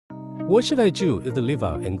What should I do if the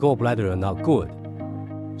liver and gallbladder are not good?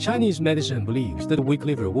 Chinese medicine believes that a weak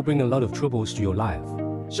liver will bring a lot of troubles to your life.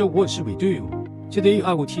 So what should we do? Today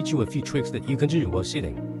I will teach you a few tricks that you can do while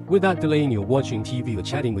sitting, without delaying your watching TV or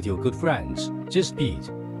chatting with your good friends. Just beat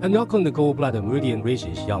a knock on the gallbladder meridian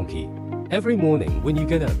raises Yankee. Every morning when you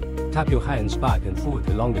get up, tap your hands back and forth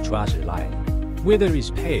along the trouser line. Where there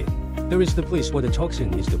is pain, there is the place where the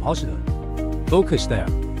toxin is deposited. Focus there.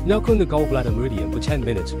 Knock on the gallbladder meridian for 10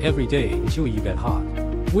 minutes every day until you get hot,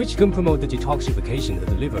 which can promote the detoxification of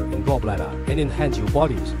the liver and gallbladder and enhance your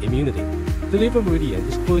body's immunity. The liver meridian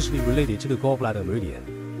is closely related to the gallbladder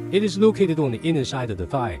meridian. It is located on the inner side of the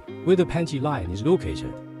thigh, where the panty line is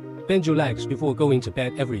located. Bend your legs before going to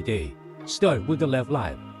bed every day. Start with the left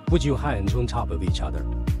leg. Put your hands on top of each other,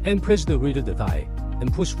 and press the root of the thigh,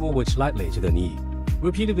 and push forward slightly to the knee.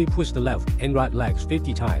 Repeatedly push the left and right legs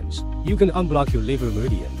 50 times. You can unblock your liver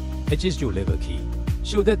meridian, adjust your liver key,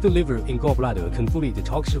 so that the liver and gallbladder can fully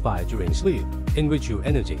detoxify during sleep, enrich your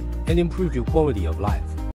energy, and improve your quality of life.